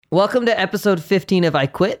Welcome to episode 15 of I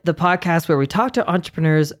Quit, the podcast where we talk to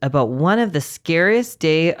entrepreneurs about one of the scariest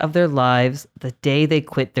day of their lives, the day they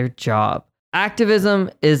quit their job.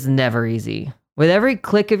 Activism is never easy. With every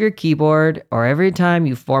click of your keyboard or every time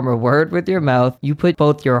you form a word with your mouth, you put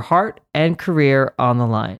both your heart and career on the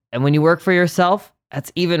line. And when you work for yourself,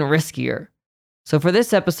 that's even riskier. So for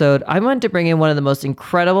this episode, I wanted to bring in one of the most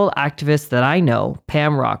incredible activists that I know,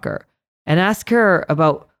 Pam Rocker, and ask her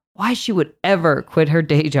about why she would ever quit her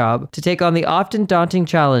day job to take on the often daunting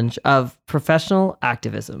challenge of professional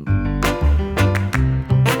activism.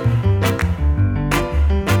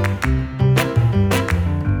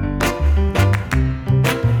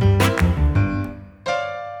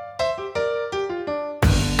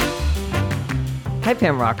 Hi,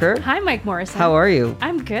 Pam Rocker. Hi, Mike Morrison. How are you?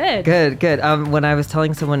 I'm good. Good. When I was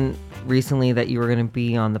telling someone recently that you were going to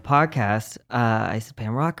be on the podcast, I said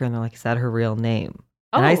Pam Rocker, and they're like, is that her real name?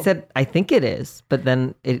 And I said, I think it is, but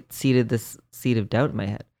then it seeded this seed of doubt in my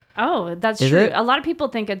head. Oh, that's Is true. it? A lot of people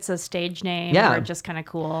think it's a stage name or just kind of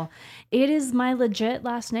cool. It is my legit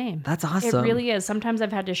last name. That's awesome. It really is. Sometimes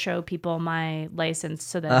I've had to show people my license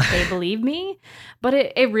so that they believe me, but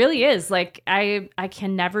it really is. Like I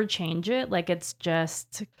can never change it. Like it's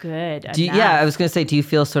just good. I was going to say, do you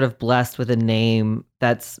feel sort of blessed with a name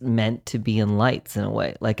that's meant to be in lights in a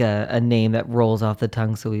way, like a name that rolls off the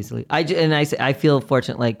tongue so easily? I feel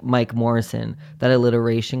fortunate, like Mike Morrison, that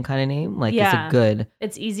alliteration kind of name, like it's a good.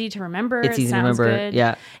 It's easy to remember. It's easy to sounds remember.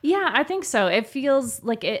 Good. Yeah, I think so. It feels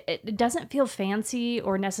like it doesn't feel fancy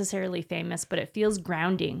or necessarily famous, but it feels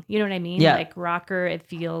grounding. You know what I mean? Yeah. Like rocker, it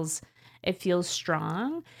feels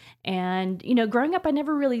strong. And growing up, I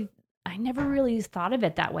never really thought of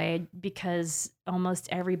it that way because almost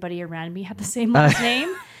everybody around me had the same last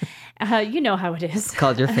name. You know how it is. It's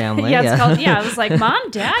called your family. It's called. Yeah, I was like, Mom,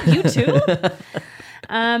 Dad, you too.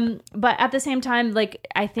 But at the same time, like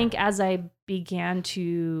I think as I began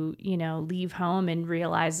to, leave home and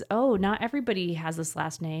realize, oh, not everybody has this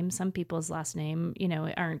last name. Some people's last name,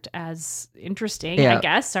 aren't as interesting, I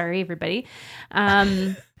guess. Sorry, everybody.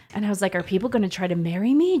 And I was like, are people going to try to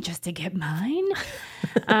marry me just to get mine?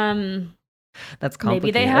 That's complicated.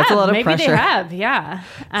 Maybe they have. That's a lot of maybe pressure. they have. Yeah.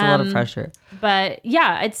 It's a lot of pressure. But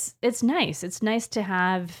yeah, it's nice. It's nice to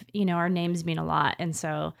have, our names mean a lot. And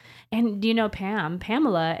so,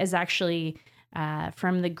 Pamela is actually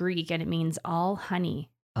from the Greek and it means all honey.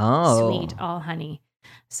 Oh. Sweet, all honey.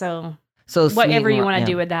 So sweet, whatever you want to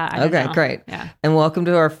do with that. I don't know. Great. Yeah. And welcome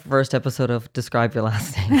to our first episode of Describe Your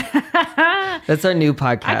Last Name. That's our new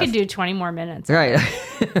podcast. I could do 20 more minutes. Right.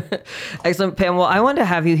 Excellent, Pam. Well, I wanted to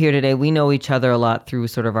have you here today. We know each other a lot through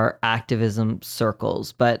sort of our activism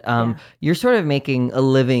circles, but you're sort of making a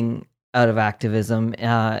living out of activism,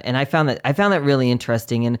 and I found that really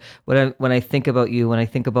interesting. And when I think about you, when I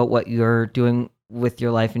think about what you're doing with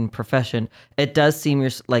your life and profession, it does seem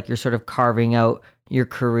like you're sort of carving out your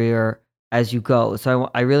career as you go. So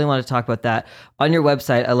I really want to talk about that. On your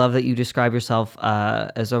website, I love that you describe yourself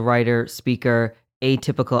as a writer, speaker,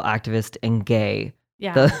 atypical activist, and gay.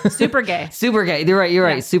 Yeah, super gay. Super gay. You're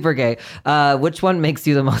right. Super gay. Which one makes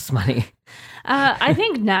you the most money? I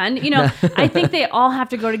think none. I think they all have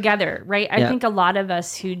to go together, right? I think a lot of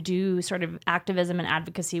us who do sort of activism and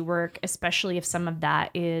advocacy work, especially if some of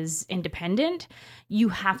that is independent, you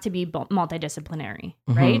have to be multidisciplinary,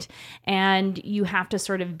 right? And you have to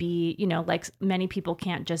sort of be, like many people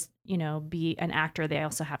can't just, be an actor. They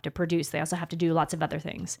also have to produce. They also have to do lots of other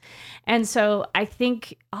things. And so I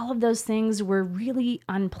think all of those things were really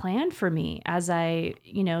unplanned for me as I,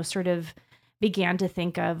 sort of began to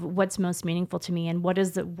think of what's most meaningful to me and what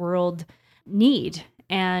does the world need.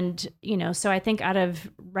 And, so I think out of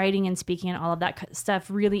writing and speaking and all of that stuff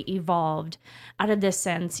really evolved out of this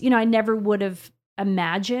sense. I never would have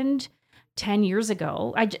imagined 10 years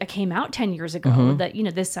ago, I came out 10 years ago that,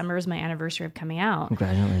 this summer is my anniversary of coming out.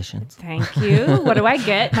 Congratulations. Thank you. What do I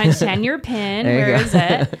get? My 10-year pin. Where is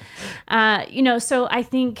it? So I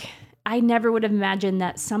think I never would have imagined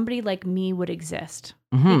that somebody like me would exist.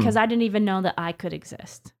 Because I didn't even know that I could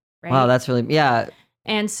exist. Right? Wow, that's really, yeah.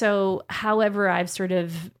 And so however I've sort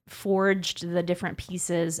of forged the different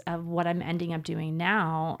pieces of what I'm ending up doing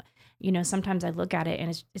now, sometimes I look at it and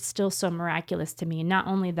it's still so miraculous to me. Not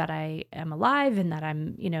only that I am alive and that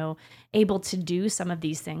I'm, able to do some of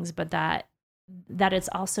these things, but that it's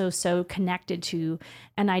also so connected to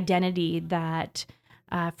an identity that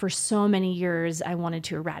for so many years I wanted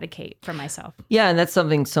to eradicate from myself. Yeah, and that's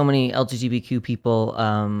something so many LGBTQ people,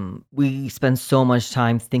 we spend so much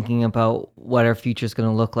time thinking about what our future is going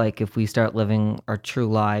to look like if we start living our true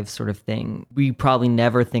lives sort of thing. We probably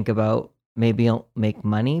never think about maybe I'll make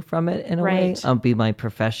money from it in a way. I'll be my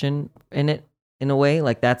profession in it in a way.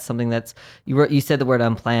 Like that's something that's, you said the word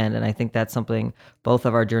unplanned, and I think that's something both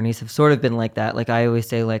of our journeys have sort of been like that. Like I always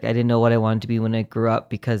say, like I didn't know what I wanted to be when I grew up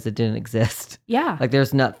because it didn't exist. Yeah. Like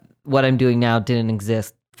there's not, what I'm doing now didn't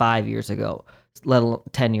exist 5 years ago, let alone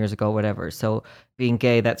 10 years ago, whatever. So being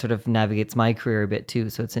gay, that sort of navigates my career a bit too.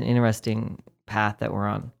 So it's an interesting path that we're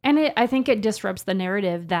on. And I think it disrupts the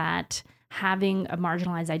narrative that having a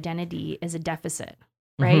marginalized identity is a deficit,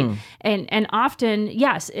 right? Mm-hmm. And often,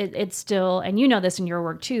 yes, it's still, and you know this in your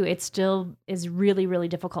work too, it still is really, really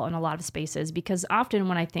difficult in a lot of spaces, because often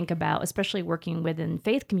when I think about, especially working within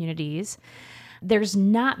faith communities, there's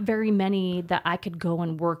not very many that I could go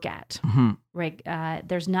and work at, mm-hmm. right?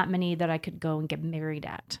 There's not many that I could go and get married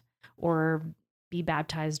at or be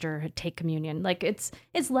baptized or take communion. Like it's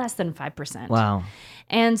less than 5%. Wow.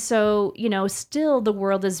 And so, still the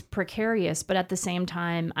world is precarious, but at the same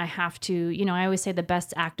time, I have to, I always say the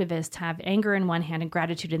best activists have anger in one hand and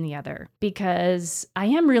gratitude in the other, because I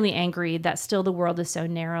am really angry that still the world is so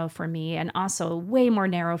narrow for me, and also way more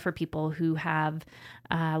narrow for people who have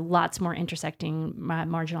lots more intersecting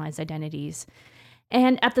marginalized identities.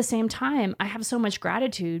 And at the same time, I have so much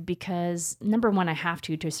gratitude because, number one, I have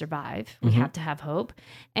to survive. We mm-hmm. have to have hope.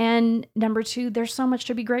 And number two, there's so much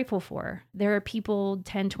to be grateful for. There are people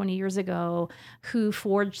 10, 20 years ago who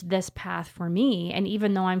forged this path for me. And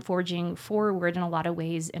even though I'm forging forward in a lot of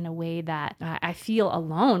ways, in a way that I feel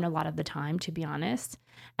alone a lot of the time, to be honest,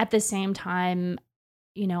 at the same time,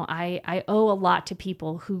 I owe a lot to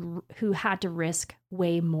people who had to risk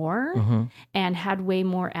way more mm-hmm. and had way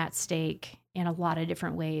more at stake in a lot of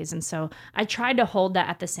different ways. And so I tried to hold that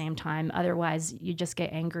at the same time. Otherwise, you just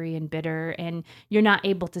get angry and bitter and you're not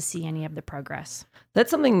able to see any of the progress.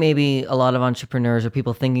 That's something maybe a lot of entrepreneurs or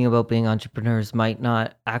people thinking about being entrepreneurs might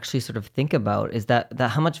not actually sort of think about, is that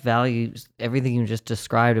how much value everything you just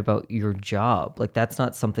described about your job. Like that's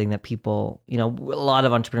not something that people, a lot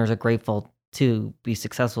of entrepreneurs are grateful to be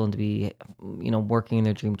successful and to be, working in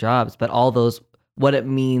their dream jobs, but all those, what it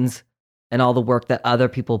means and all the work that other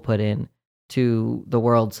people put in to the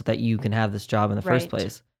world so that you can have this job in the first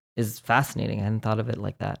place is fascinating. I hadn't thought of it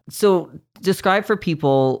like that. So describe for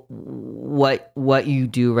people what you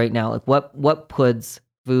do right now. Like what puts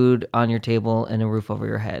food on your table and a roof over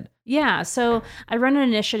your head? Yeah. So I run an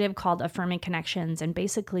initiative called Affirming Connections, and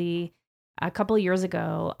basically a couple of years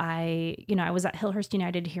ago, I was at Hillhurst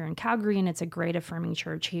United here in Calgary, and it's a great affirming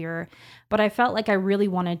church here. But I felt like I really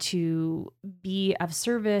wanted to be of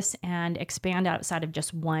service and expand outside of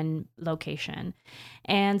just one location.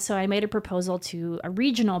 And so I made a proposal to a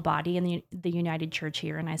regional body in the United Church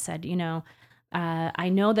here. And I said, I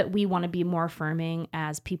know that we want to be more affirming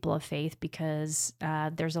as people of faith because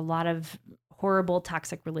there's a lot of horrible,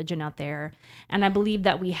 toxic religion out there. And I believe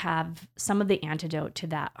that we have some of the antidote to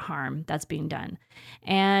that harm that's being done.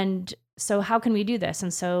 And so how can we do this?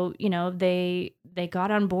 And so, they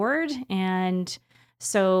got on board. And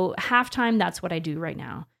so halftime, that's what I do right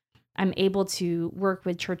now. I'm able to work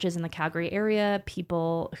with churches in the Calgary area,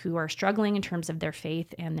 people who are struggling in terms of their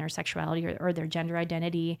faith and their sexuality or their gender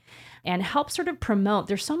identity, and help sort of promote.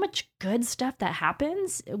 There's so much good stuff that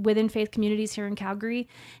happens within faith communities here in Calgary,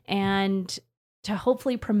 and to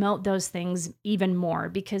hopefully promote those things even more,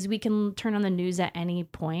 because we can turn on the news at any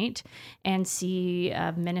point and see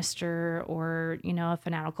a minister or, a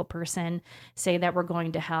fanatical person say that we're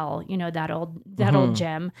going to hell, that old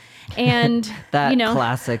gem. And that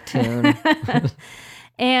classic tune.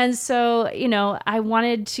 And so, I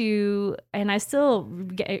wanted to, and I still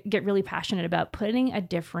get really passionate about putting a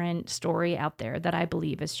different story out there that I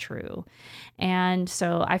believe is true. And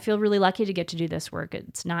so I feel really lucky to get to do this work.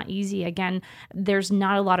 It's not easy. Again, there's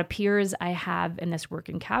not a lot of peers I have in this work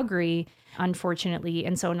in Calgary, unfortunately.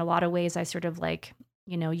 And so in a lot of ways, I sort of like,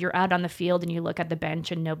 you're out on the field and you look at the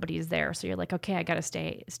bench and nobody's there. So you're like, okay, I got to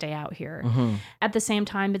stay out here. Mm-hmm. At the same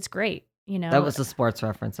time, it's great. That was a sports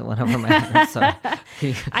reference that went over my head. So.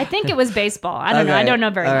 I think it was baseball. I don't know. I don't know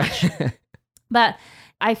very much. But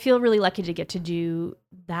I feel really lucky to get to do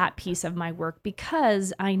that piece of my work,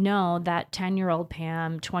 because I know that 10-year-old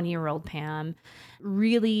Pam, 20-year-old Pam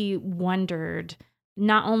really wondered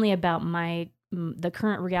not only about the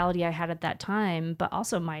current reality I had at that time, but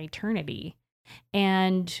also my eternity.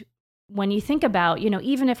 And when you think about,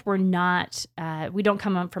 even if we're not, we don't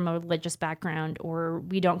come up from a religious background, or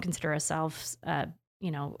we don't consider ourselves,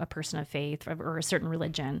 a person of faith or a certain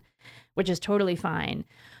religion, which is totally fine.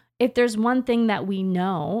 If there's one thing that we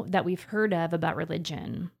know that we've heard of about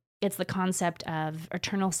religion, it's the concept of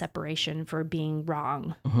eternal separation for being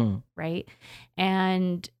wrong, right?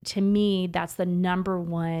 And to me, that's the number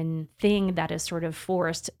one thing that is sort of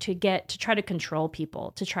forced to try to control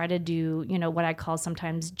people, to try to do, what I call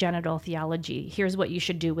sometimes genital theology. Here's what you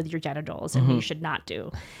should do with your genitals and what you should not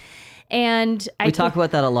do. And we talk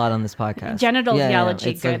about that a lot on this podcast. Genital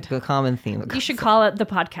theology, it's good. a common theme. You should call it the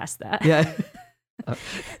podcast that. Yeah.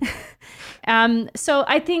 So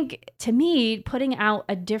I think, to me, putting out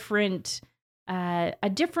a different, and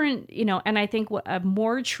I think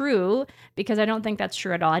more true, because I don't think that's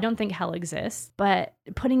true at all. I don't think hell exists, but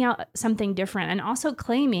putting out something different and also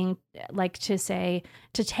claiming, to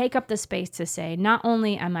take up the space to say, not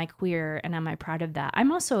only am I queer and am I proud of that,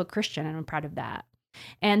 I'm also a Christian and I'm proud of that.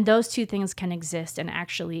 And those two things can exist. And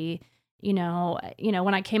actually,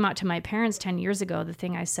 when I came out to my parents 10 years ago, the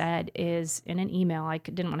thing I said is in an email, I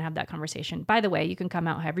didn't want to have that conversation. By the way, you can come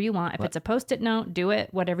out however you want. If it's a Post-it note, do it,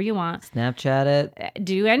 whatever you want. Snapchat it.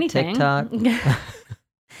 Do anything. TikTok.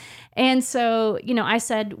 And so, I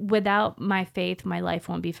said, without my faith, my life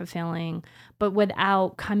won't be fulfilling. But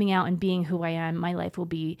without coming out and being who I am, my life will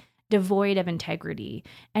be devoid of integrity.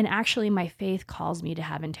 And actually, my faith calls me to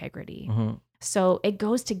have integrity. So it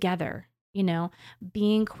goes together.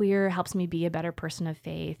 Being queer helps me be a better person of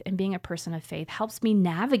faith, and being a person of faith helps me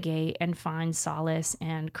navigate and find solace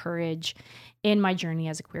and courage in my journey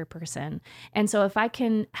as a queer person. And so if I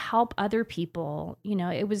can help other people,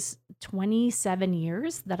 it was 27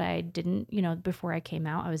 years that I didn't, before I came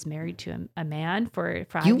out, I was married to a man for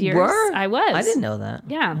 5 years. You were? I was. I didn't know that.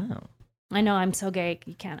 Yeah. Oh. I know, I'm so gay,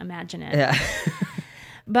 you can't imagine it. Yeah.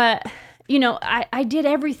 But, I did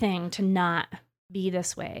everything to not be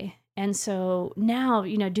this way. And so now,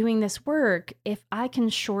 doing this work, if I can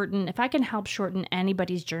help shorten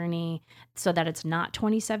anybody's journey so that it's not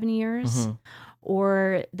 27 years,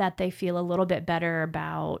 or that they feel a little bit better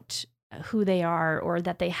about who they are, or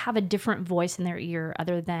that they have a different voice in their ear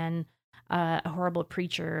other than a horrible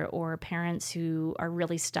preacher or parents who are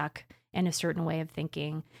really stuck in a certain way of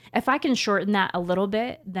thinking. If I can shorten that a little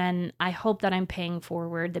bit, then I hope that I'm paying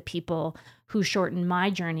forward the people who shortened my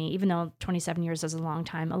journey. Even though 27 years is a long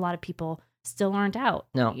time, a lot of people still aren't out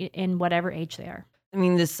in whatever age they are. I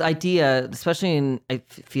mean, this idea, especially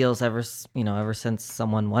it feels ever since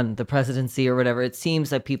someone won the presidency or whatever, it seems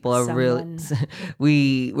that people are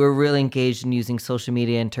we're really engaged in using social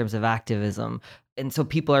media in terms of activism. And so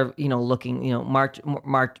people are, looking,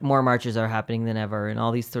 more marches are happening than ever and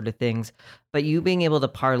all these sort of things. But you being able to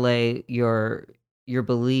parlay your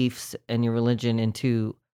beliefs and your religion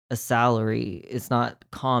into a salary is not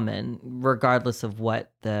common, regardless of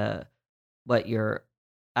what your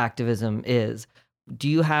activism is. Do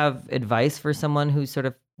you have advice for someone who sort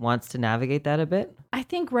of wants to navigate that a bit? I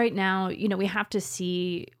think right now, we have to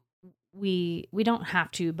see, we don't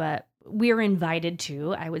have to, but we're invited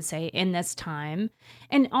to, I would say, in this time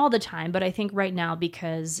and all the time. But I think right now,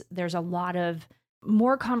 because there's a lot of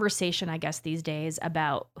more conversation, I guess, these days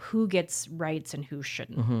about who gets rights and who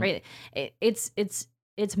shouldn't, right?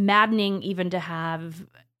 It's maddening even to have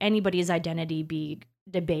anybody's identity be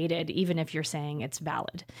debated, even if you're saying it's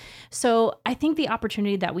valid. So I think the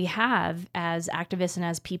opportunity that we have as activists and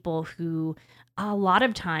as people who, a lot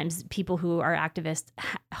of times people who are activists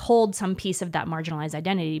hold some piece of that marginalized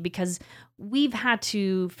identity, because we've had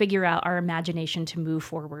to figure out our imagination to move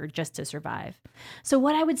forward just to survive. So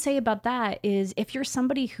what I would say about that is, if you're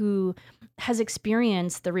somebody who has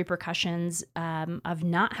experienced the repercussions of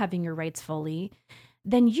not having your rights fully,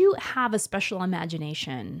 then you have a special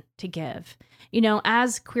imagination to give.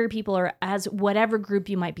 As queer people, or as whatever group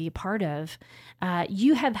you might be a part of,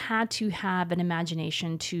 you have had to have an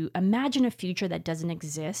imagination to imagine a future that doesn't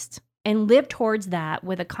exist and live towards that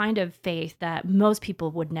with a kind of faith that most people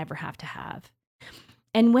would never have to have.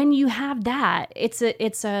 And when you have that, it's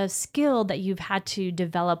a skill that you've had to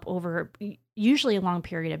develop over usually a long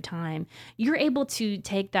period of time. You're able to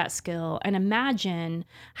take that skill and imagine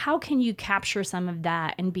how can you capture some of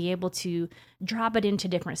that and be able to drop it into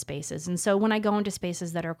different spaces. And so when I go into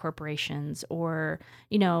spaces that are corporations or,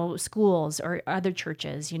 schools or other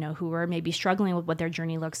churches, who are maybe struggling with what their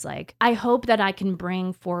journey looks like, I hope that I can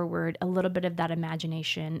bring forward a little bit of that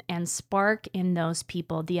imagination and spark in those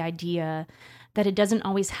people the idea that it doesn't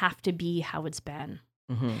always have to be how it's been.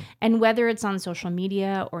 And whether it's on social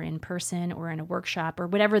media or in person or in a workshop or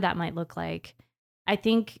whatever that might look like, I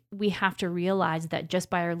think we have to realize that just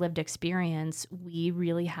by our lived experience, we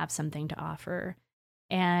really have something to offer.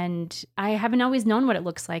 And I haven't always known what it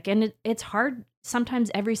looks like. And it's hard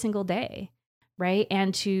sometimes every single day, right?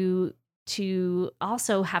 And to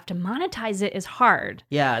also have to monetize it is hard.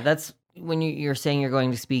 Yeah, that's when you're saying you're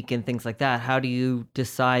going to speak and things like that, how do you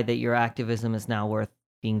decide that your activism is now worth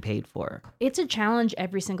being paid for? It's a challenge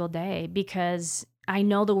every single day because I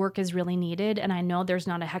know the work is really needed, and I know there's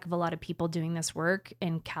not a heck of a lot of people doing this work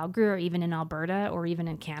in Calgary or even in Alberta or even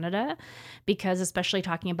in Canada, because especially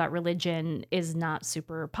talking about religion is not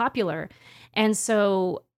super popular. And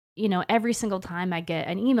so, every single time I get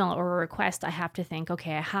an email or a request, I have to think,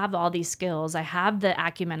 okay, I have all these skills, I have the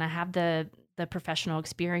acumen, I have the professional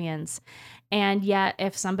experience. And yet,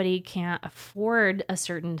 if somebody can't afford a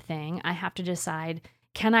certain thing, I have to decide,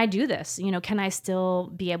 can I do this? Can I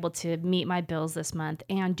still be able to meet my bills this month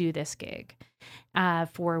and do this gig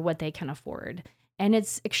for what they can afford? And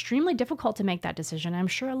it's extremely difficult to make that decision. I'm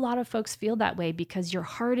sure a lot of folks feel that way because your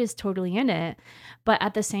heart is totally in it. But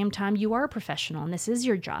at the same time, you are a professional and this is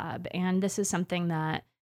your job. And this is something that,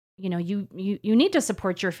 you need to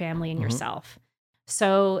support your family and yourself.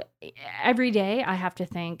 So every day I have to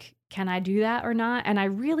think, can I do that or not? And I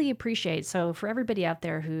really appreciate, so for everybody out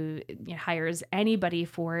there who hires anybody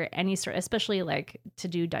for any sort, especially like to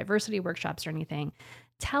do diversity workshops or anything,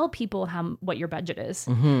 tell people what your budget is,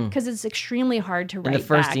 because it's extremely hard to write. In the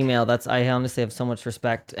first back. email, I honestly have so much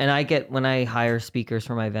respect. And I get, when I hire speakers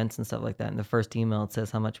for my events and stuff like that, in the first email, it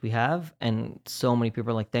says how much we have. And so many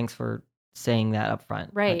people are like, thanks for saying that up front.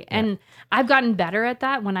 Right. Like, yeah. And I've gotten better at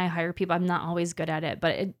that when I hire people. I'm not always good at it,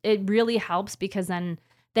 but it really helps because then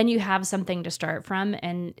you have something to start from,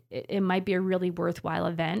 and it might be a really worthwhile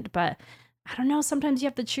event, but I don't know, sometimes you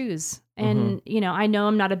have to choose. And, I know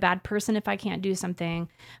I'm not a bad person if I can't do something,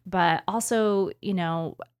 but also,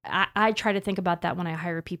 I try to think about that when I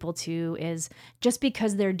hire people too, is just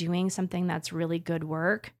because they're doing something that's really good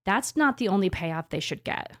work, that's not the only payoff they should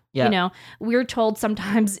get. Yeah. We're told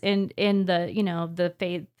sometimes in the, the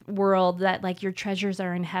faith world that like your treasures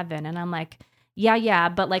are in heaven. And I'm like, yeah,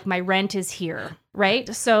 but like my rent is here,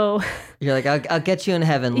 right? So you're like, I'll get you in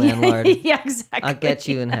heaven, landlord. Yeah, exactly. I'll get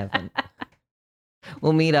you in heaven.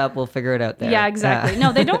 We'll meet up. We'll figure it out there. Yeah, exactly.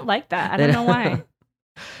 No, they don't like that. I don't know why.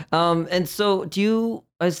 And so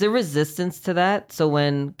is there resistance to that? So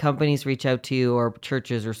when companies reach out to you or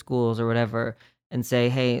churches or schools or whatever and say,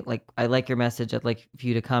 hey, like, I like your message, I'd like for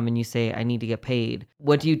you to come, and you say, I need to get paid.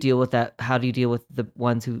 What do you deal with that? How do you deal with the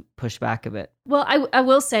ones who push back a bit? Well, I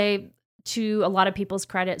will say, to a lot of people's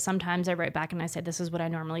credit, sometimes I write back and I say, this is what I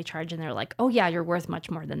normally charge. And they're like, oh yeah, you're worth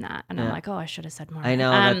much more than that. And I'm like, oh, I should have said more. I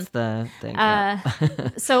know, that's the thing.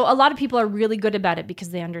 So a lot of people are really good about it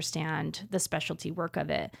because they understand the specialty work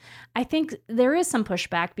of it. I think there is some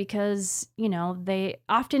pushback because, they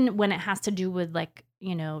often, when it has to do with like,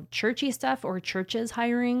 churchy stuff or churches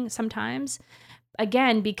hiring sometimes,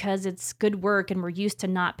 again, because it's good work and we're used to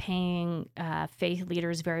not paying faith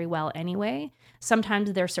leaders very well anyway,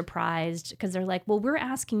 sometimes they're surprised because they're like, well, we're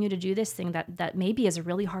asking you to do this thing that maybe is a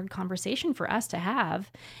really hard conversation for us to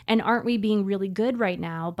have. And aren't we being really good right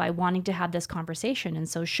now by wanting to have this conversation? And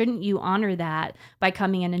so shouldn't you honor that by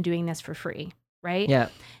coming in and doing this for free? Right? Yeah.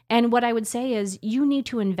 And what I would say is you need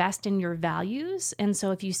to invest in your values. And so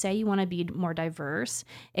if you say you want to be more diverse,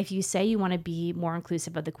 if you say you want to be more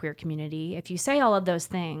inclusive of the queer community, if you say all of those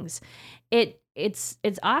things, it's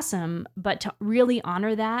awesome, but to really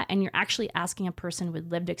honor that, and you're actually asking a person with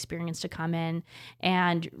lived experience to come in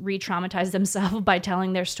and re-traumatize themselves by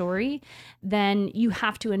telling their story, then you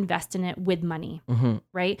have to invest in it with money,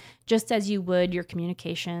 right? Just as you would your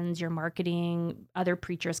communications, your marketing, other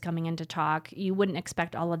preachers coming in to talk, you wouldn't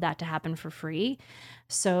expect all of that to happen for free.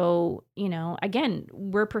 So, again,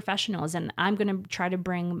 we're professionals, and I'm going to try to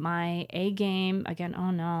bring my A game again.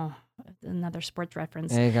 Oh no. Another sports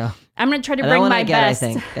reference. There you go. I'm going to try to bring my best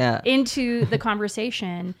into the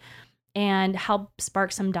conversation and help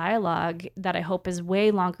spark some dialogue that I hope is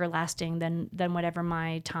way longer lasting than whatever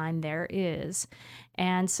my time there is.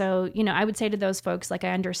 And so, I would say to those folks, like, I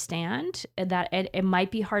understand that it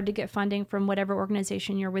might be hard to get funding from whatever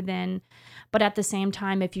organization you're within. But at the same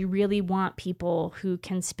time, if you really want people who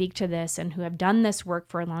can speak to this and who have done this work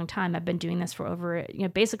for a long time, I've been doing this for over,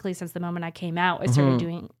 basically since the moment I came out, I started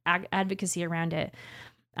doing advocacy around it.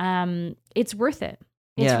 It's worth it.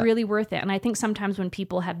 It's really worth it. And I think sometimes when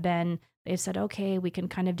people they've said, okay, we can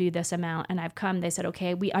kind of do this amount. And I've come, they said,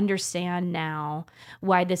 okay, we understand now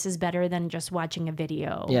why this is better than just watching a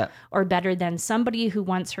video or better than somebody who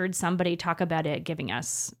once heard somebody talk about it giving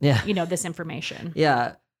us, this information.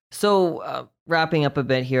 Yeah. So wrapping up a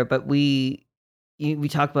bit here, but we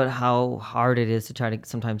talk about how hard it is to try to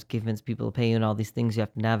sometimes convince people to pay you and all these things you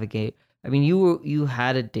have to navigate. I mean, you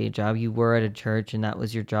had a day job, you were at a church, and that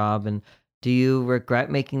was your job. And do you regret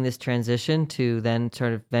making this transition to then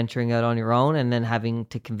sort of venturing out on your own and then having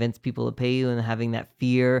to convince people to pay you and having that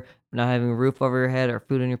fear not having a roof over your head or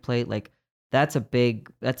food on your plate, like that's a big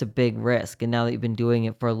risk. And now that you've been doing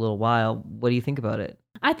it for a little while, what do you think about it?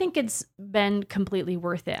 I think it's been completely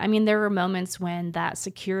worth it. I mean, there were moments when that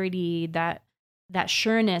security, that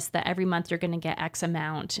sureness that every month you're going to get X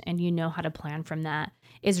amount and you know how to plan from that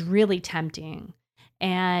is really tempting.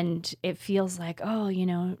 And it feels like, oh,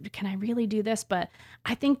 can I really do this? But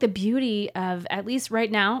I think the beauty of, at least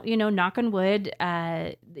right now, knock on wood,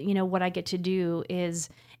 what I get to do is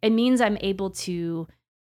it means I'm able to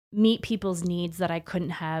meet people's needs that I couldn't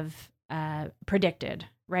have predicted,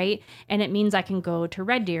 right? And it means I can go to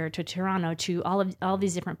Red Deer, to Toronto, to all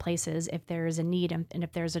these different places if there is a need and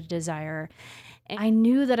if there's a desire. And I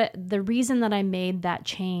knew that the reason that I made that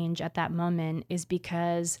change at that moment is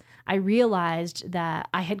because I realized that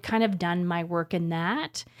I had kind of done my work in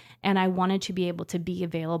that, and I wanted to be able to be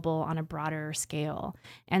available on a broader scale.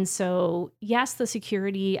 And so, yes, the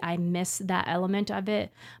security, I miss that element of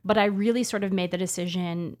it, but I really sort of made the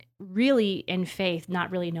decision really in faith,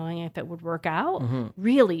 not really knowing if it would work out. Mm-hmm.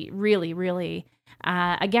 Really, really, really.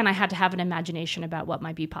 Again, I had to have an imagination about what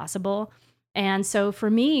might be possible. And so for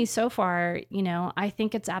me, so far, I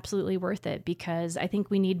think it's absolutely worth it because I think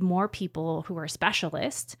we need more people who are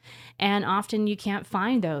specialists. And often you can't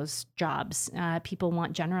find those jobs. People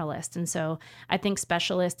want generalists. And so I think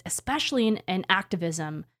specialists, especially in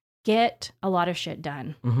activism, get a lot of shit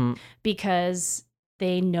done because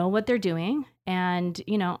they know what they're doing. And,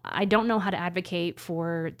 I don't know how to advocate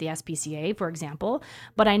for the SPCA, for example,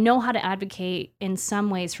 but I know how to advocate in some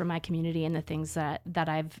ways for my community and the things that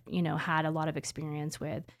I've, had a lot of experience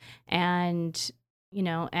with. And,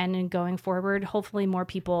 and in going forward, hopefully more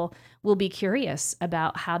people will be curious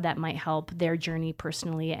about how that might help their journey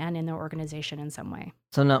personally and in their organization in some way.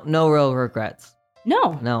 So no real regrets.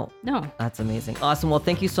 No. That's amazing. Awesome. Well,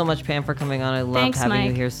 thank you so much, Pam, for coming on. I loved having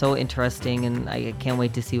you here. So interesting, and I can't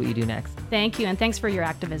wait to see what you do next. Thank you, and thanks for your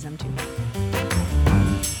activism, too.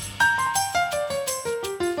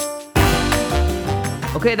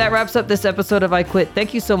 Okay, that wraps up this episode of I Quit.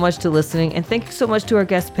 Thank you so much to listening, and thank you so much to our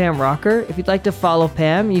guest, Pam Rocker. If you'd like to follow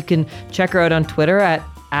Pam, you can check her out on Twitter at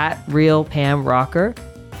 @RealPamRocker.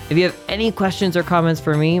 If you have any questions or comments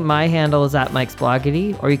for me, my handle is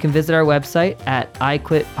 @Mike'sBloggity, or you can visit our website at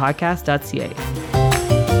iquitpodcast.ca.